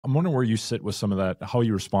I'm wondering where you sit with some of that, how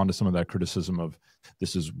you respond to some of that criticism of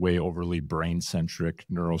this is way overly brain-centric,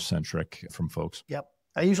 neurocentric from folks. Yep.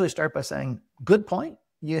 I usually start by saying, good point.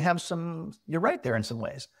 You're right there in some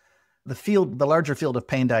ways. The larger field of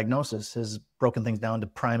pain diagnosis has broken things down to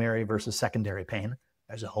primary versus secondary pain.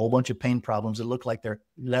 There's a whole bunch of pain problems that look like they're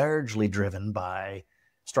largely driven by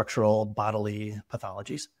structural bodily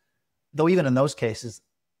pathologies. Though even in those cases,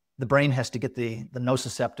 the brain has to get the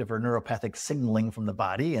nociceptive or neuropathic signaling from the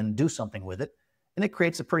body and do something with it. And it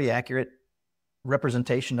creates a pretty accurate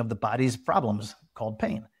representation of the body's problems called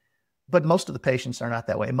pain. But most of the patients are not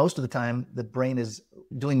that way. Most of the time, the brain is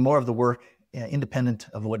doing more of the work independent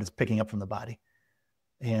of what it's picking up from the body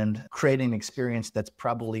and creating an experience that's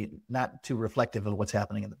probably not too reflective of what's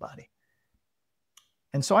happening in the body.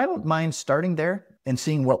 And so I don't mind starting there and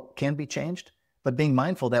seeing what can be changed, but being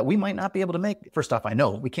mindful that we might not be able to make, first off, I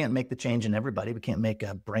know we can't make the change in everybody. We can't make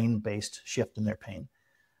a brain-based shift in their pain.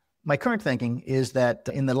 My current thinking is that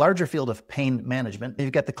in the larger field of pain management,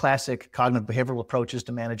 you've got the classic cognitive behavioral approaches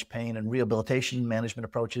to manage pain and rehabilitation management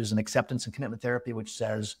approaches and acceptance and commitment therapy, which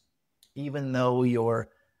says, even though you're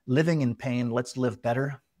living in pain, let's live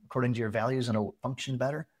better according to your values and function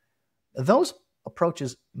better. Those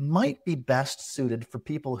approaches might be best suited for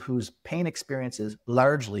people whose pain experience is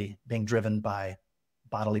largely being driven by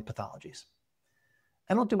bodily pathologies.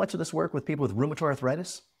 I don't do much of this work with people with rheumatoid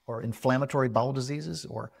arthritis or inflammatory bowel diseases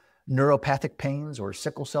or neuropathic pains or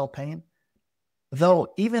sickle cell pain. Though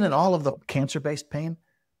even in all of the cancer-based pain,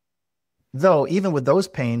 though even with those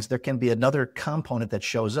pains, there can be another component that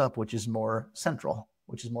shows up, which is more central,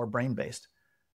 which is more brain-based.